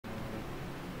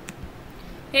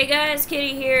Hey guys,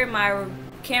 Kitty here. My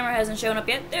camera hasn't shown up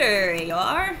yet. There you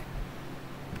are.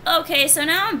 Okay, so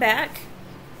now I'm back.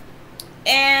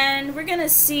 And we're gonna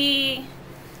see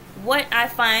what I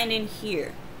find in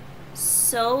here.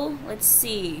 So, let's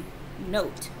see.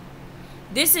 Note.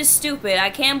 This is stupid. I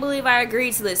can't believe I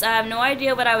agreed to this. I have no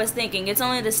idea what I was thinking. It's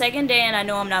only the second day and I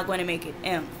know I'm not going to make it.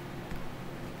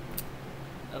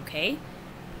 Okay.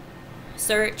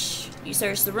 Search. You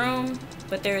search the room,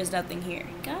 but there is nothing here.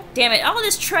 God damn it. All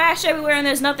this trash everywhere and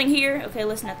there's nothing here. Okay,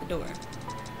 listen at the door.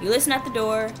 You listen at the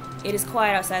door. It is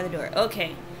quiet outside the door.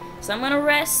 Okay. So I'm going to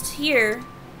rest here.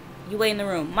 You wait in the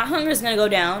room. My hunger is going to go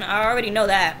down. I already know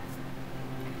that.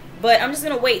 But I'm just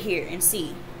going to wait here and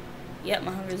see. Yep,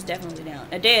 my hunger is definitely down.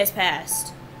 A day has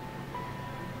passed.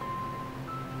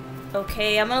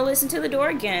 Okay, I'm going to listen to the door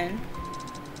again.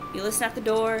 You listen at the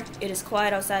door. It is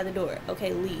quiet outside the door.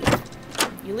 Okay, leave.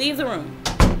 You leave the room.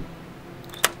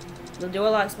 The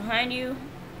door locks behind you.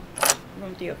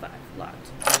 Room 305,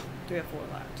 locked. 304,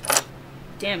 locked.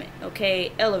 Damn it.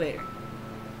 Okay, elevator.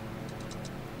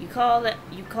 I call the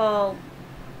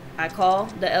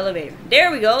elevator.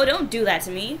 There we go. Don't do that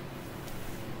to me.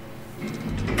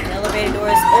 The elevator door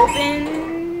is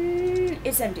open.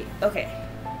 It's empty. Okay.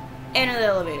 Enter the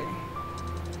elevator.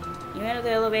 You enter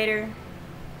the elevator.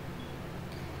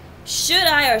 Should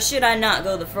I or should I not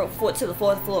go to the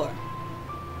fourth floor?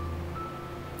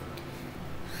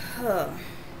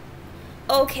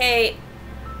 Okay,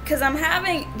 because I'm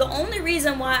having... The only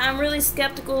reason why I'm really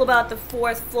skeptical about the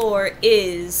fourth floor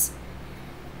is...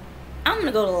 I'm going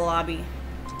to go to the lobby.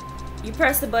 You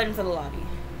press the button for the lobby.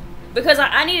 Because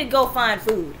I need to go find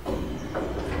food.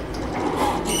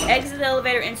 You exit the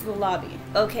elevator into the lobby.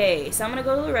 Okay, so I'm going to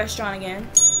go to the restaurant again.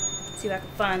 See what I can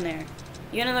find there.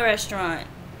 You enter the restaurant.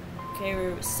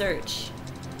 Okay, search.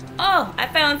 Oh, I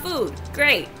found food.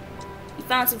 Great. You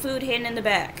found some food hidden in the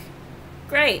back.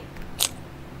 Great.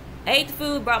 I ate the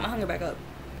food, brought my hunger back up.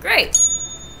 Great.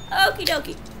 Okie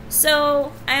dokie.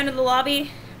 So, I enter the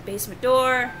lobby. Basement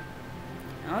door.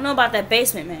 I don't know about that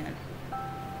basement, man.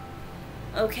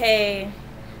 Okay.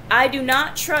 I do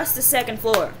not trust the second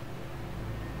floor.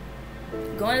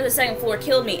 Going to the second floor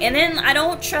killed me. And then I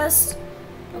don't trust...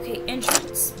 Okay,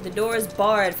 entrance. The door is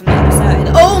barred from the other side.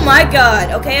 Oh my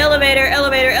god! Okay, elevator,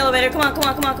 elevator, elevator. Come on, come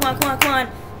on, come on, come on, come on, come on.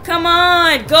 Come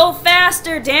on! Go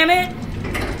faster, damn it!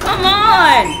 Come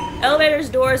on! Elevator's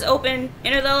door is open.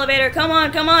 Enter the elevator. Come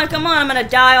on, come on, come on. I'm gonna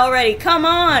die already. Come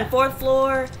on! Fourth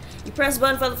floor. You press the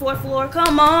button for the fourth floor.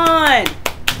 Come on!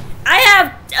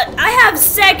 I have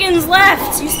seconds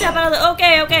left! You step out of the...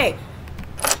 Okay, okay.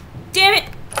 Damn it!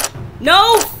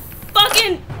 No!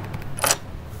 Fucking...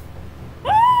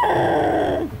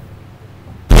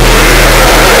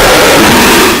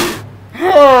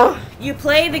 You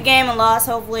played the game and lost.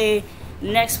 Hopefully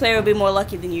the next player will be more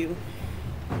lucky than you.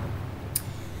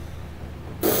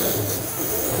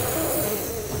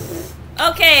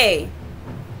 Okay.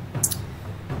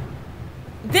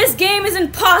 This game is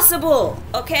impossible.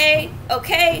 Okay?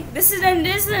 Okay? This is an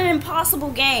impossible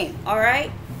game.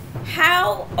 Alright?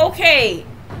 How? Okay.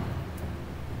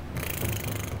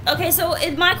 Okay, so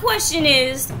my question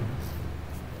is,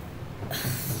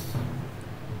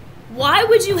 why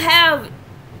would you have...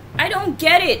 I don't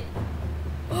get it.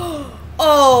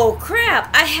 Oh,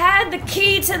 crap. I had the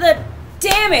key to the...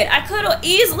 Damn it. I could have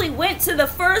easily went to the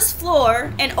first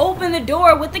floor and opened the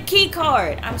door with the key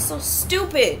card. I'm so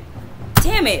stupid.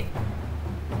 Damn it.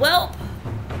 Well,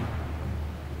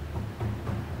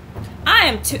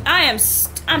 I'm too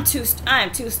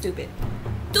stupid.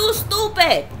 Too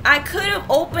stupid. I could have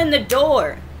opened the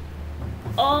door.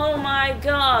 Oh my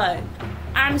god.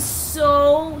 I'm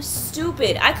so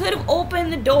stupid. I could have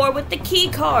opened the door with the key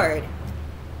card.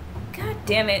 God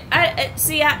damn it.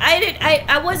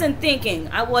 I wasn't thinking.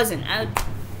 I wasn't.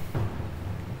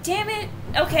 Damn it.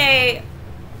 Okay.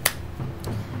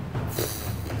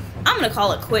 I'm gonna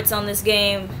call it quits on this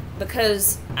game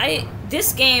because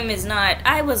this game is not...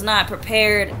 I was not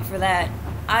prepared for that.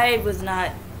 I was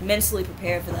not mentally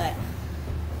prepared for that.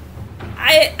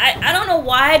 I don't know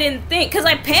why I didn't think, because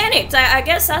I panicked. I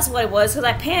guess that's what it was, because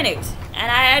I panicked.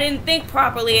 And I didn't think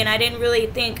properly, and I didn't really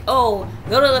think, oh,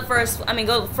 go to the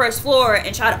first floor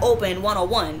and try to open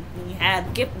 101. And you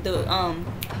had the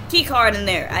key card in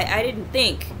there. I didn't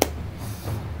think.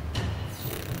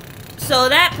 So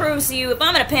that proves to you, if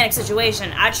I'm in a panic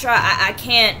situation, I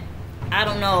can't, I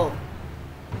don't know.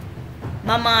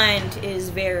 My mind is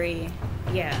very,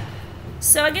 yeah.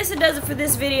 So I guess it does it for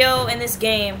this video and this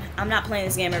game. I'm not playing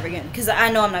this game ever again because I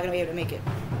know I'm not gonna be able to make it.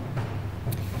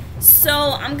 So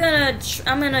I'm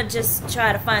gonna just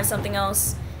try to find something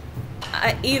else.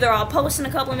 Either I'll post in a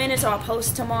couple of minutes or I'll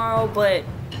post tomorrow. But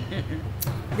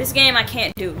This game I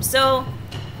can't do. So,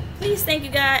 please thank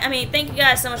you guys. Thank you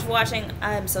guys so much for watching.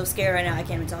 I'm so scared right now. I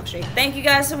can't even talk straight. Thank you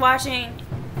guys for watching.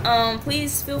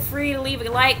 Please feel free to leave a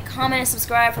like, comment, and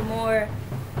subscribe for more.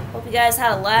 Hope you guys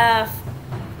had a laugh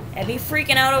and be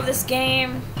freaking out over this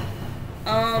game.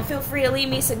 Feel free to leave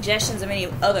me suggestions of any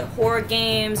other horror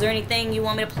games or anything you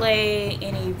want me to play.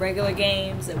 Any regular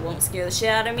games that won't scare the shit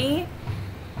out of me.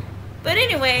 But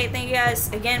anyway, thank you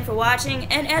guys again for watching.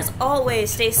 And as always,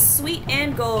 stay sweet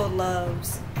and gold,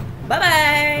 loves.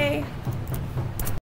 Bye-bye!